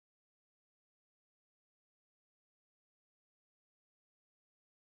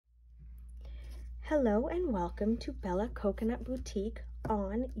Hello and welcome to Bella Coconut Boutique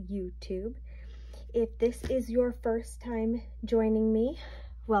on YouTube. If this is your first time joining me,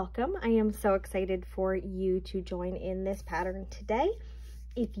 welcome. I am so excited for you to join in this pattern today.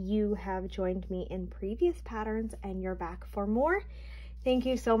 If you have joined me in previous patterns and you're back for more, thank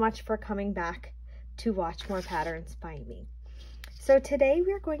you so much for coming back to watch more patterns by me. So today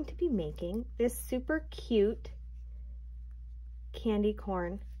we're going to be making this super cute candy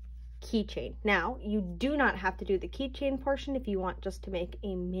corn keychain. Now, you do not have to do the keychain portion if you want just to make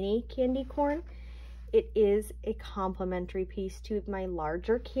a mini candy corn. It is a complementary piece to my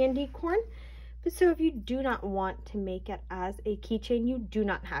larger candy corn. But so if you do not want to make it as a keychain, you do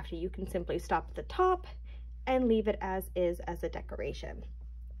not have to. You can simply stop at the top and leave it as is as a decoration.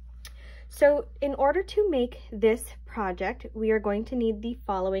 So in order to make this project, we are going to need the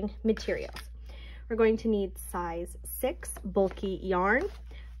following materials. We're going to need size 6 bulky yarn.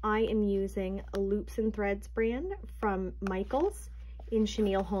 I am using a Loops and Threads brand from Michaels in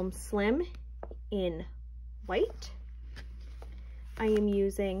Chenille Home Slim in white. I am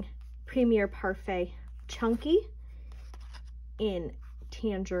using Premier Parfait Chunky in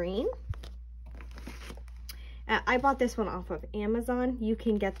tangerine. I bought this one off of Amazon. You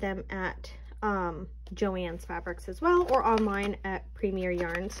can get them at Joann's Fabrics as well, or online at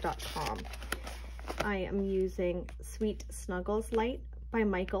premieryarns.com. I am using Sweet Snuggles Light by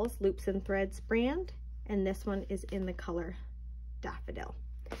Michaels Loops and Threads brand, and this one is in the color Daffodil.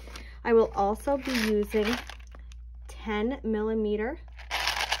 I will also be using 10mm,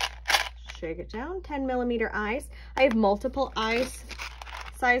 shake it down, 10mm eyes. I have multiple eyes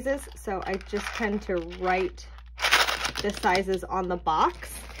sizes, so I just tend to write the sizes on the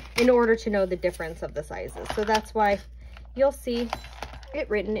box in order to know the difference of the sizes. So that's why you'll see it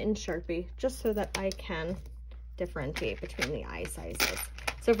written in Sharpie, just so that I can differentiate between the eye sizes.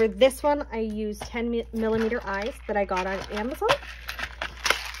 So for this one, I used 10mm eyes that I got on Amazon.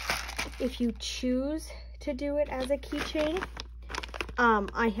 If you choose to do it as a keychain,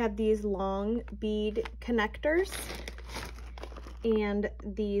 I have these long bead connectors and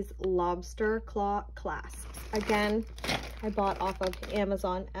these lobster claw clasps. Again, I bought off of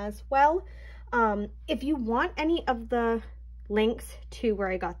Amazon as well. If you want any of the links to where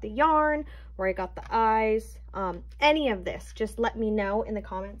I got the yarn, where I got the eyes, any of this, just let me know in the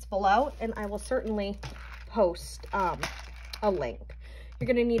comments below and I will certainly post a link. You're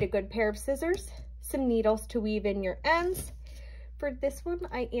going to need a good pair of scissors, some needles to weave in your ends. For this one,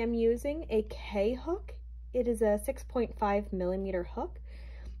 I am using a K hook. It is a 6.5mm hook.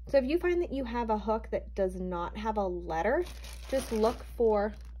 So if you find that you have a hook that does not have a letter, just look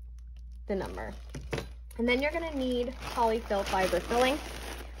for the number. And then you're going to need polyfill fiber filling.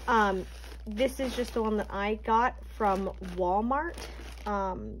 This is just the one that I got from Walmart.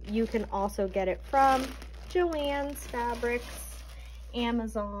 You can also get it from Joann's Fabrics,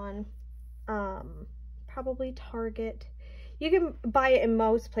 Amazon, probably Target. You can buy it in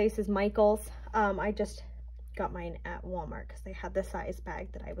most places, Michaels. I just got mine at Walmart because they had the size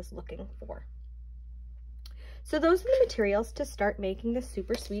bag that I was looking for. So those are the materials to start making this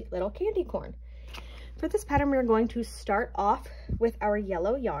super sweet little candy corn. For this pattern, we're going to start off with our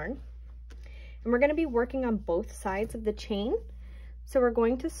yellow yarn, and we're going to be working on both sides of the chain. So we're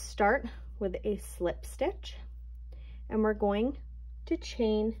going to start with a slip stitch, and we're going to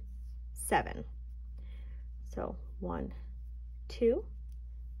chain 7. So 1, 2,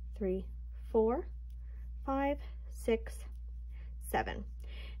 3, 4, 5, 6, 7.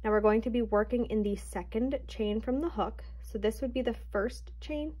 Now we're going to be working in the second chain from the hook. So this would be the first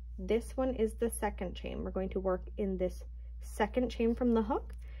chain. This one is the second chain. We're going to work in this second chain from the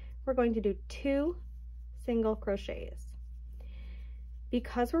hook. We're going to do 2 single crochets.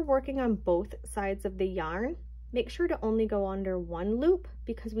 Because we're working on both sides of the yarn, make sure to only go under one loop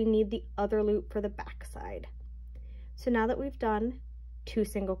because we need the other loop for the back side. So now that we've done 2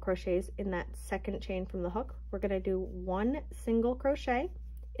 single crochets in that second chain from the hook, we're going to do 1 single crochet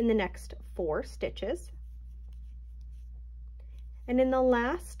in the next 4 stitches. And in the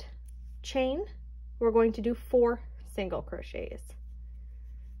last chain, we're going to do 4 single crochets.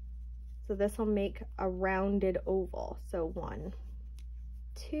 So this will make a rounded oval. So 1,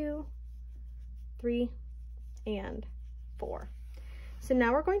 2, 3, and 4. So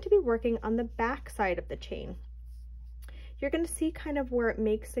now we're going to be working on the back side of the chain. You're going to see kind of where it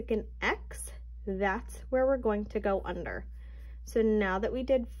makes like an X. That's where we're going to go under. So now that we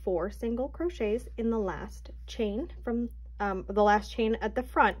did 4 single crochets in the last chain from the last chain at the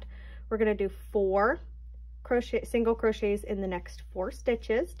front, we're going to do 4 single crochets in the next 4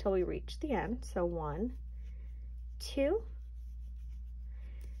 stitches till we reach the end. So 1, 2,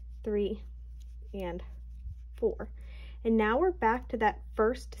 3, and 4. And now we're back to that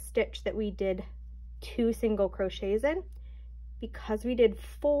first stitch that we did 2 single crochets in. Because we did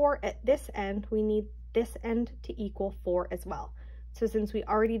 4 at this end, we need this end to equal 4 as well. So since we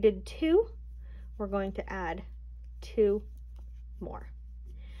already did 2, we're going to add 2 more.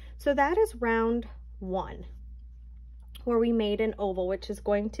 So that is round 1, where we made an oval, which is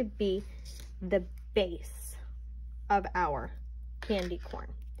going to be the base of our candy corn.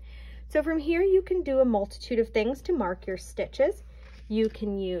 So from here, you can do a multitude of things to mark your stitches. You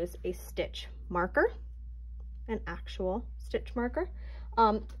can use a stitch marker, an actual stitch marker.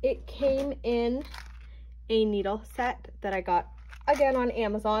 It came in a needle set that I got again on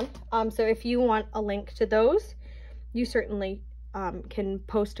Amazon. So if you want a link to those, you certainly can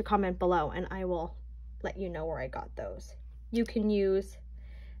post a comment below and I will let you know where I got those. You can use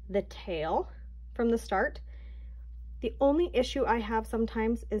the tail from the start. The only issue I have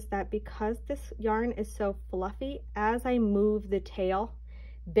sometimes is that because this yarn is so fluffy, as I move the tail,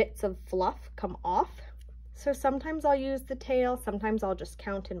 bits of fluff come off. So sometimes I'll use the tail, sometimes I'll just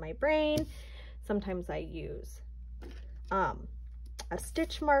count in my brain, sometimes I use a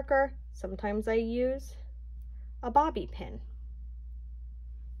stitch marker, sometimes I use a bobby pin,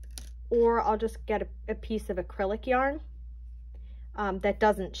 or I'll just get a piece of acrylic yarn that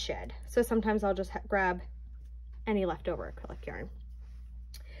doesn't shed. So sometimes I'll just grab any leftover acrylic yarn.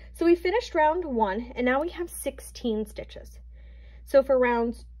 So we finished round 1 and now we have 16 stitches. So for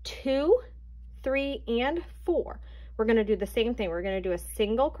rounds 2, 3, and 4, we're going to do the same thing. We're going to do a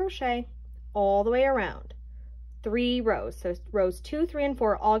single crochet all the way around, 3 rows. So rows 2, 3, and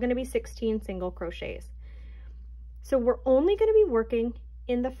 4 are all going to be 16 single crochets. So we're only going to be working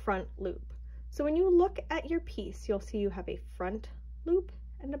in the front loop. So when you look at your piece, you'll see you have a front loop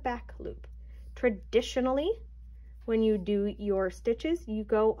and a back loop. Traditionally, when you do your stitches, you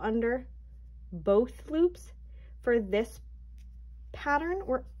go under both loops. For this pattern,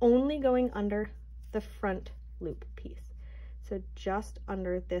 we're only going under the front loop piece. So just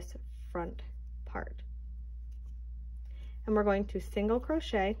under this front part. And we're going to single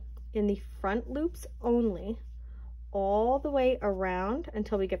crochet in the front loops only all the way around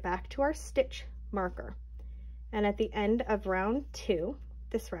until we get back to our stitch marker. And at the end of round 2,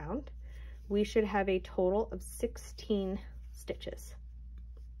 this round, we should have a total of 16 stitches.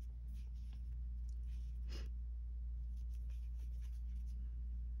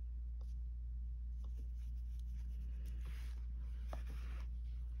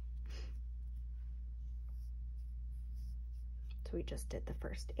 So we just did the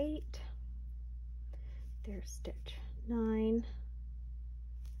first 8. There's stitch 9,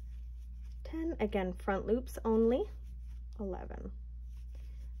 10, again front loops only, 11,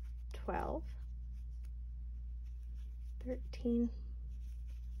 12, 13,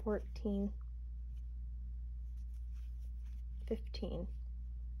 14, 15,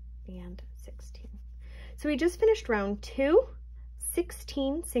 and 16. So we just finished round 2,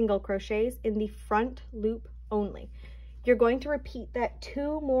 16 single crochets in the front loop only. You're going to repeat that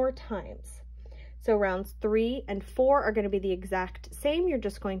 2 more times. So rounds 3 and 4 are going to be the exact same. You're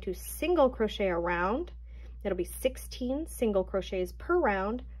just going to single crochet around. It'll be 16 single crochets per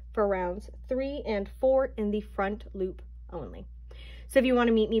round for rounds 3 and 4 in the front loop only. So if you want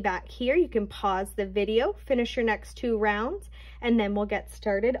to meet me back here, you can pause the video, finish your next 2 rounds, and then we'll get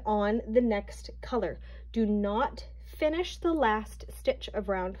started on the next color. Do not finish the last stitch of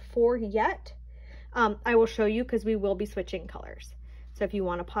round 4 yet. I will show you because we will be switching colors. So if you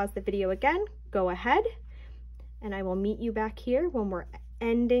want to pause the video again, go ahead, and I will meet you back here when we're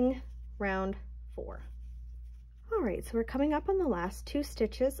ending round 4. All right, so we're coming up on the last 2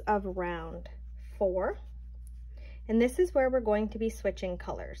 stitches of round 4, and this is where we're going to be switching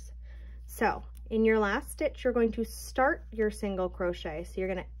colors. So in your last stitch, you're going to start your single crochet. So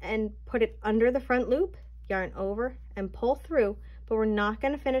you're going to put it under the front loop, yarn over, and pull through, but we're not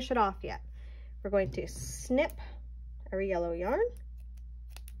going to finish it off yet. We're going to snip our yellow yarn,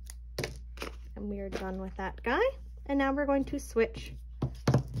 and we are done with that guy. And now we're going to switch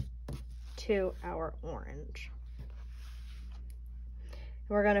to our orange. And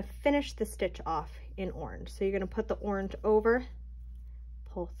we're going to finish the stitch off in orange. So you're going to put the orange over,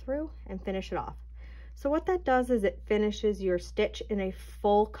 pull through, and finish it off. So what that does is it finishes your stitch in a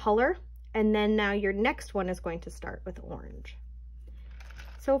full color, and then now your next one is going to start with orange.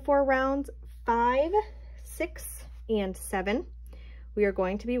 So for rounds 5, 6, and 7, we are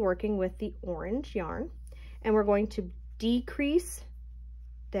going to be working with the orange yarn, and we're going to decrease,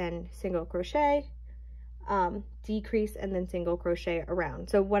 then single crochet, decrease, and then single crochet around.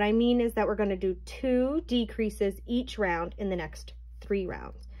 So what I mean is that we're going to do 2 decreases each round in the next 3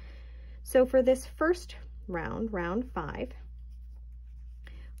 rounds. So for this first round, round 5,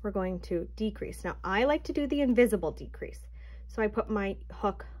 we're going to decrease. Now I like to do the invisible decrease. So I put my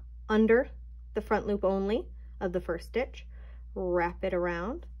hook under the front loop only of the first stitch, wrap it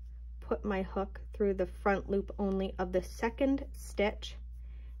around, put my hook through the front loop only of the second stitch,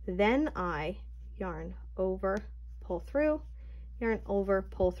 then I yarn over, pull through, yarn over,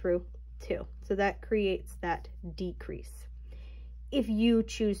 pull through 2. So that creates that decrease. If you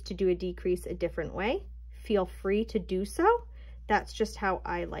choose to do a decrease a different way, feel free to do so. That's just how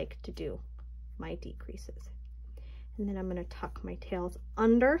I like to do my decreases. And then I'm going to tuck my tails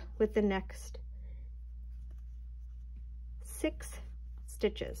under with the next 6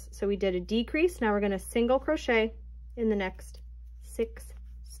 stitches. So we did a decrease. Now we're going to single crochet in the next 6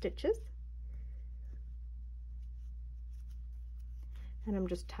 stitches. And I'm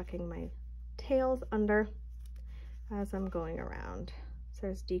just tucking my tails under as I'm going around. So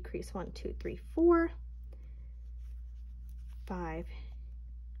there's decrease 1, 2, 3, 4, 5,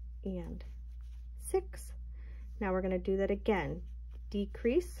 and 6. Now we're going to do that again.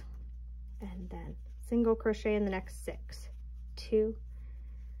 Decrease and then single crochet in the next 6. 2,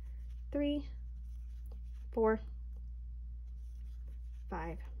 3, 4,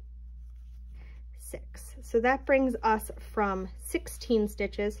 5, 6. So that brings us from 16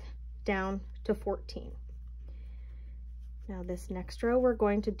 stitches down to 14. Now this next row we're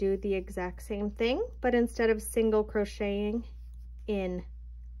going to do the exact same thing, but instead of single crocheting in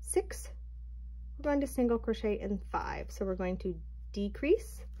 6, we're going to single crochet in 5. So we're going to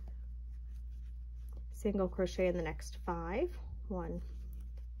decrease, single crochet in the next 5. 1,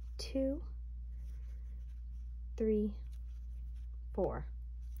 2, 3, 4,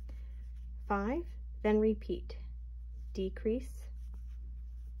 5, then repeat, decrease,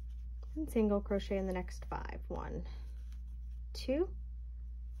 and single crochet in the next 5. 1, 2,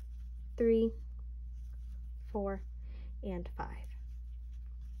 3, 4, and 5.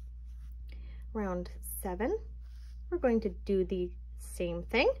 Round 7, we're going to do the same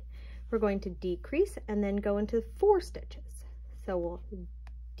thing. We're going to decrease and then go into 4 stitches. So we'll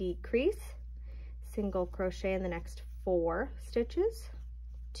decrease, single crochet in the next 4 stitches,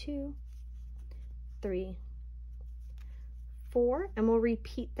 2, 3, 4, and we'll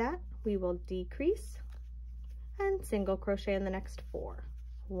repeat that. We will decrease and single crochet in the next 4.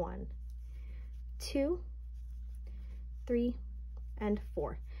 1, 2, 3, and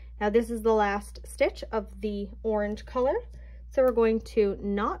 4. Now this is the last stitch of the orange color, so we're going to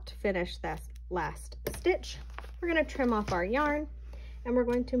not finish that last stitch. We're going to trim off our yarn and we're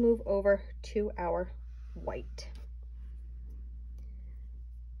going to move over to our white.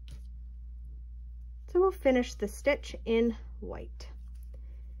 So we'll finish the stitch in white.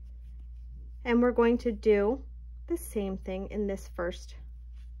 And we're going to do the same thing in this first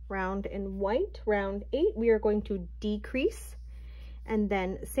round in white. Round 8, we are going to decrease and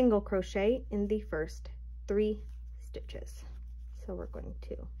then single crochet in the first 3 stitches. So we're going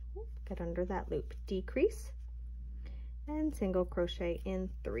to get under that loop, decrease, and single crochet in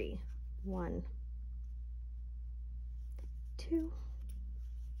 3. 1, 2,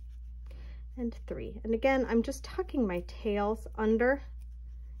 and 3. And again, I'm just tucking my tails under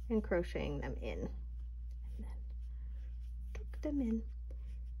and crocheting them in. And then tuck them in.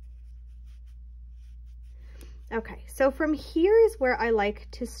 Okay, so from here is where I like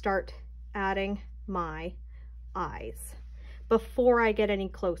to start adding my eyes before I get any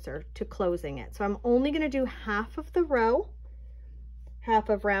closer to closing it. So I'm only going to do half of the row, half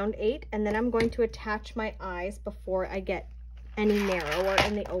of round 8, and then I'm going to attach my eyes before I get any narrower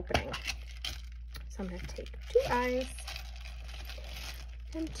in the opening. So I'm going to take 2 eyes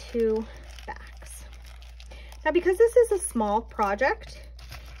and 2 backs. Now because this is a small project,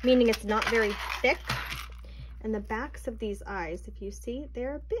 meaning it's not very thick, and the backs of these eyes, if you see,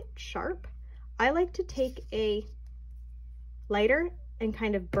 they're a bit sharp, I like to take a lighter and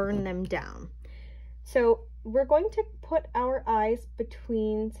kind of burn them down. So we're going to put our eyes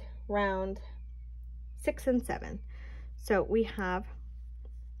between round 6 and 7. So we have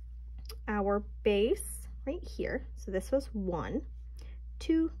our base right here. So this was 1,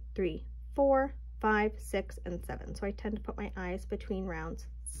 2, 3, 4, 5, 6, and 7. So I tend to put my eyes between rounds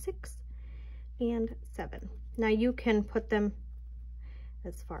 6 and 7. Now you can put them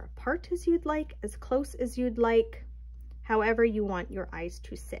as far apart as you'd like, as close as you'd like, however you want your eyes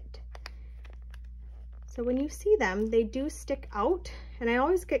to sit. So when you see them, they do stick out, and I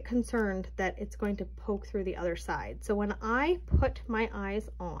always get concerned that it's going to poke through the other side. So when I put my eyes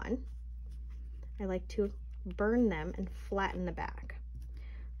on, I like to burn them and flatten the back.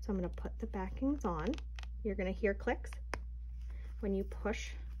 So I'm going to put the backings on. You're going to hear clicks when you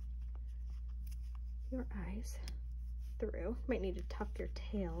push your eyes through. Might need to tuck your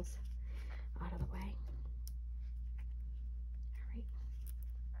tails out of the way.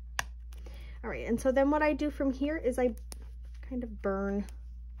 All right, and so then what I do from here is I kind of burn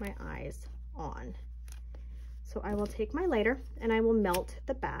my eyes on. So I will take my lighter and I will melt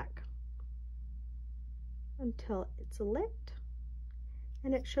the back until it's lit,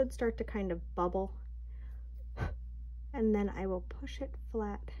 and it should start to kind of bubble. And then I will push it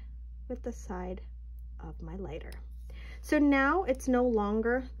flat with the side of my lighter. So now it's no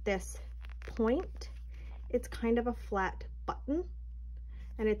longer this point, it's kind of a flat button,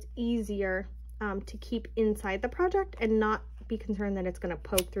 and it's easier to keep inside the project and not be concerned that it's going to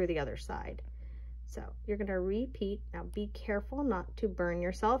poke through the other side. So you're going to repeat. Now be careful not to burn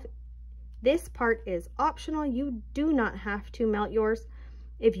yourself. This part is optional. You do not have to melt yours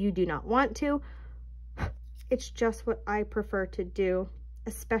if you do not want to. It's just what I prefer to do,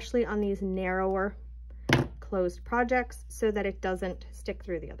 especially on these narrower closed projects, so that it doesn't stick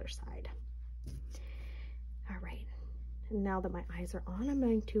through the other side. All right, and now that my eyes are on, I'm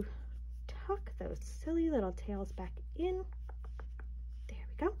going to tuck those silly little tails back in. There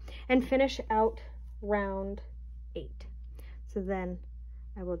we go. And finish out round 8. So then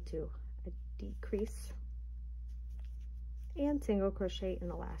I will do a decrease and single crochet in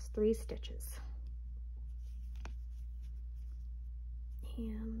the last 3 stitches.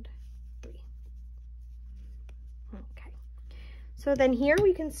 And 3. Okay. So then here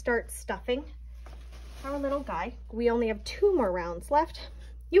we can start stuffing our little guy. We only have 2 more rounds left.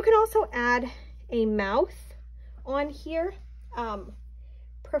 You can also add a mouth on here,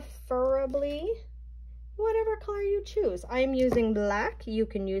 preferably whatever color you choose. I am using black. You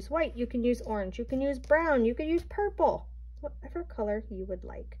can use white, you can use orange, you can use brown, you can use purple, whatever color you would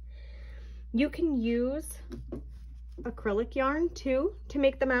like. You can use acrylic yarn too to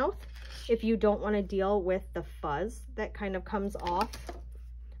make the mouth if you don't want to deal with the fuzz that kind of comes off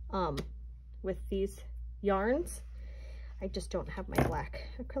with these yarns. I just don't have my black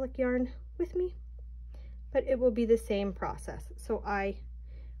acrylic yarn with me, but it will be the same process. So I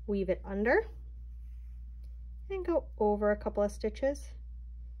weave it under and go over a couple of stitches,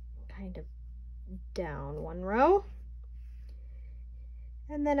 kind of down 1 row,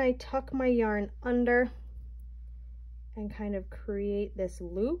 and then I tuck my yarn under and kind of create this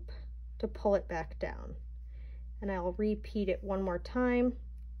loop to pull it back down. And I'll repeat it 1 more time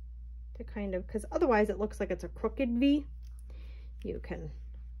to kind of, because otherwise it looks like it's a crooked V. You can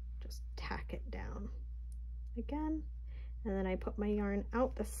just tack it down again, and then I put my yarn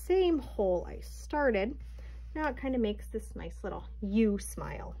out the same hole I started. Now it kind of makes this nice little U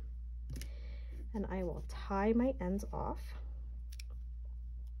smile. And I will tie my ends off.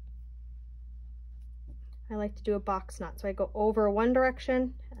 I like to do a box knot, so I go over one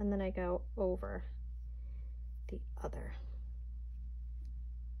direction and then I go over the other.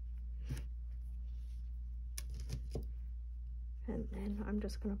 And then I'm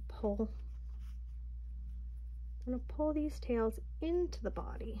just going to pull these tails into the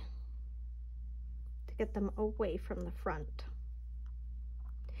body to get them away from the front.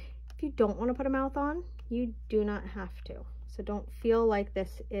 If you don't want to put a mouth on, you do not have to. So don't feel like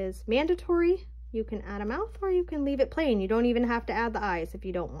this is mandatory. You can add a mouth or you can leave it plain. You don't even have to add the eyes if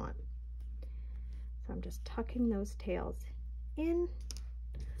you don't want. So I'm just tucking those tails in.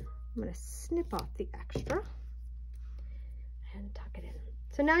 I'm going to snip off the extra and tuck it in.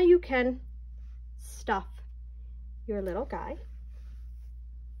 So now you can stuff your little guy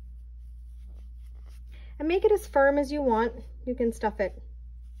and make it as firm as you want. You can stuff it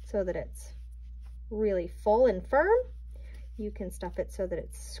so that it's really full and firm. You can stuff it so that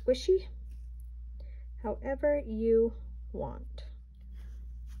it's squishy, however you want.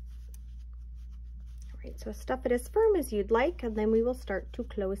 All right, so stuff it as firm as you'd like, and then we will start to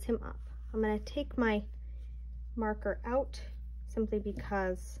close him up. I'm going to take my marker out simply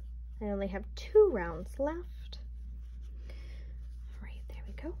because I only have 2 rounds left. All right, there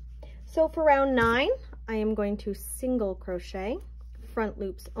we go. So for round 9, I am going to single crochet front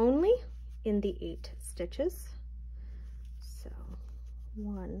loops only in the 8 stitches. So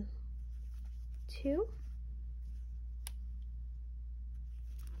 1, 2,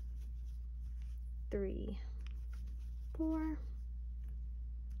 3, 4,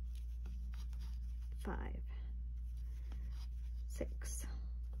 5, 6,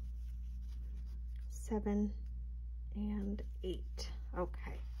 7, and 8.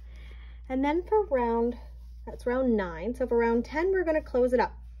 Okay. And then for that's round 9. So for round 10, we're going to close it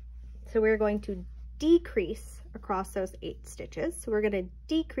up. So we're going to decrease across those 8 stitches. So we're going to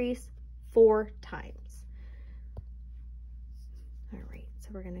decrease 4 times. All right, so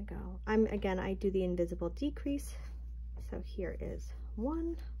So we're gonna go, again, I do the invisible decrease. So here is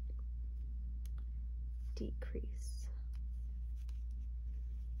 1, decrease,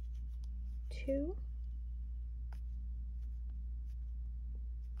 2,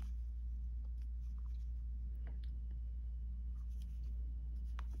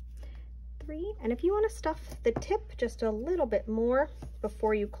 3, and if you want to stuff the tip just a little bit more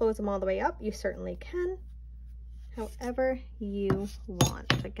before you close them all the way up, you certainly can, however you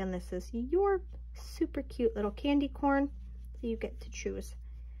want. Again, this is your super cute little candy corn, so you get to choose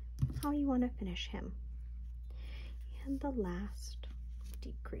how you want to finish him. And the last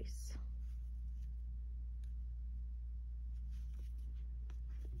decrease.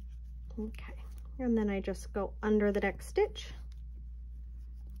 Okay, and then I just go under the next stitch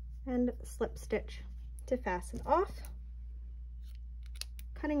and slip stitch to fasten off,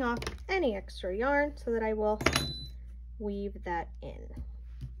 cutting off any extra yarn so that I will weave that in.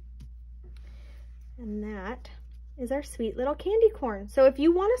 And that is our sweet little candy corn. So if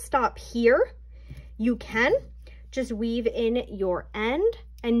you want to stop here, you can just weave in your end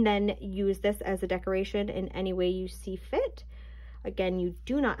and then use this as a decoration in any way you see fit. Again, you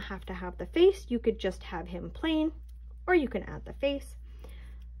do not have to have the face. You could just have him plain, or you can add the face.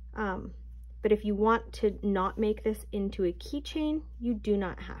 But if you want to not make this into a keychain, you do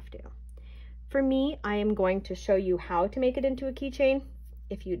not have to. For me, I am going to show you how to make it into a keychain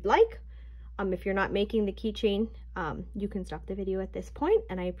if you'd like. If you're not making the keychain, you can stop the video at this point,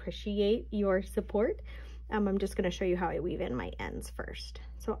 and I appreciate your support. I'm just going to show you how I weave in my ends first.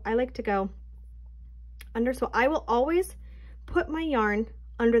 So I like to go under, so I will always put my yarn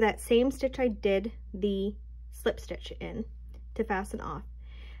under that same stitch I did the slip stitch in to fasten off.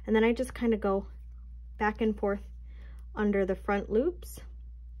 And then I just kind of go back and forth under the front loops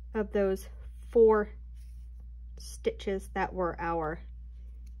of those 4 stitches that were our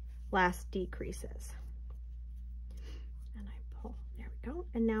last decreases. And I pull, there we go.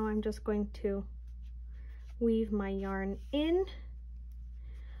 And now I'm just going to weave my yarn in.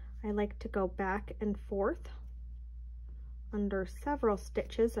 I like to go back and forth under several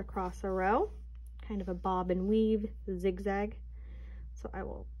stitches across a row, kind of a bob and weave zigzag. So I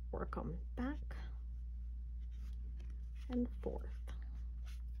will work them back and forth.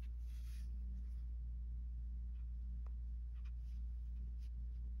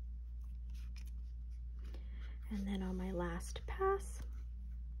 And then on my last pass,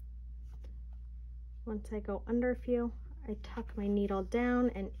 once I go under a few, I tuck my needle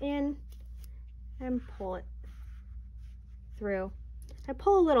down and in and pull it through. I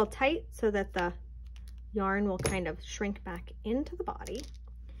pull a little tight so that the yarn will kind of shrink back into the body.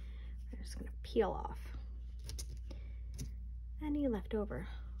 I'm just going to peel off any leftover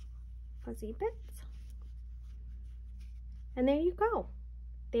fuzzy bits. And there you go.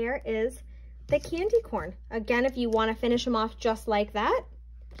 There is the candy corn. Again, if you want to finish him off just like that,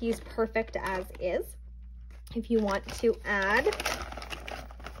 he's perfect as is. If you want to add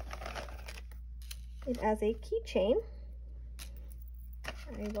it as a keychain,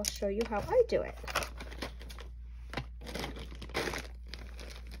 I will show you how I do it.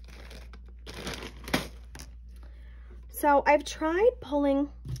 So I've tried pulling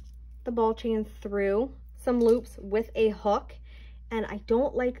the ball chain through some loops with a hook, and I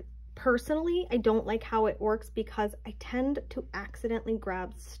don't like, personally, I don't like how it works because I tend to accidentally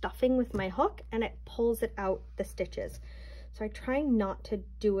grab stuffing with my hook and it pulls it out the stitches. So I try not to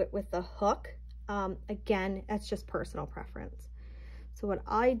do it with the hook. Again, that's just personal preference. So what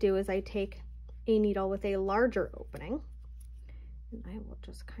I do is I take a needle with a larger opening and I will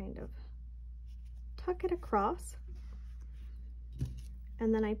just kind of tuck it across.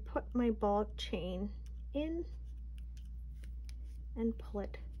 And then I put my ball chain in and pull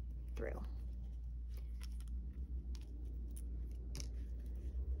it through.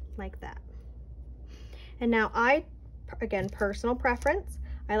 Like that. And now again, personal preference,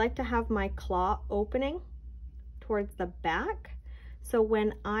 I like to have my claw opening towards the back. So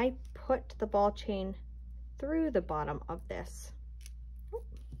when I put the ball chain through the bottom of this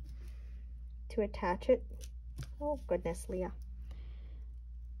to attach it, oh goodness, Leah.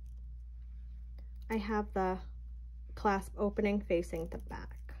 I have the clasp opening facing the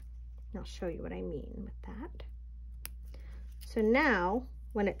back. I'll show you what I mean with that. So now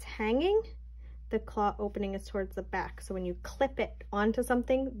when it's hanging, the claw opening is towards the back. So when you clip it onto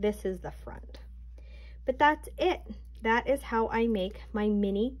something, this is the front. But that's it. That is how I make my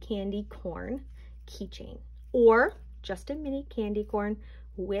mini candy corn keychain, or just a mini candy corn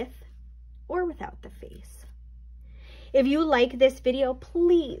with or without the face. If you like this video,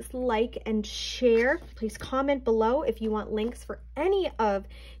 please like and share. Please comment below if you want links for any of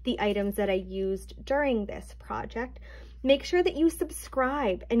the items that I used during this project. Make sure that you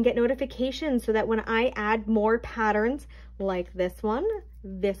subscribe and get notifications so that when I add more patterns like this one,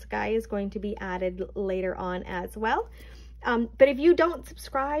 this guy is going to be added later on as well. But if you don't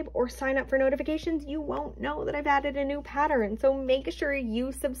subscribe or sign up for notifications, you won't know that I've added a new pattern. So make sure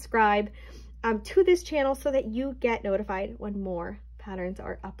you subscribe to this channel so that you get notified when more patterns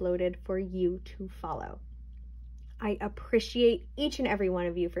are uploaded for you to follow. I appreciate each and every one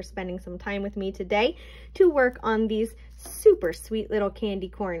of you for spending some time with me today to work on these super sweet little candy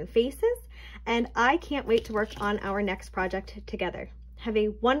corn faces, and I can't wait to work on our next project together. Have a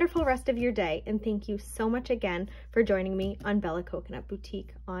wonderful rest of your day, and thank you so much again for joining me on Bella Coconut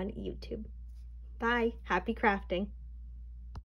Boutique on YouTube. Bye. Happy crafting.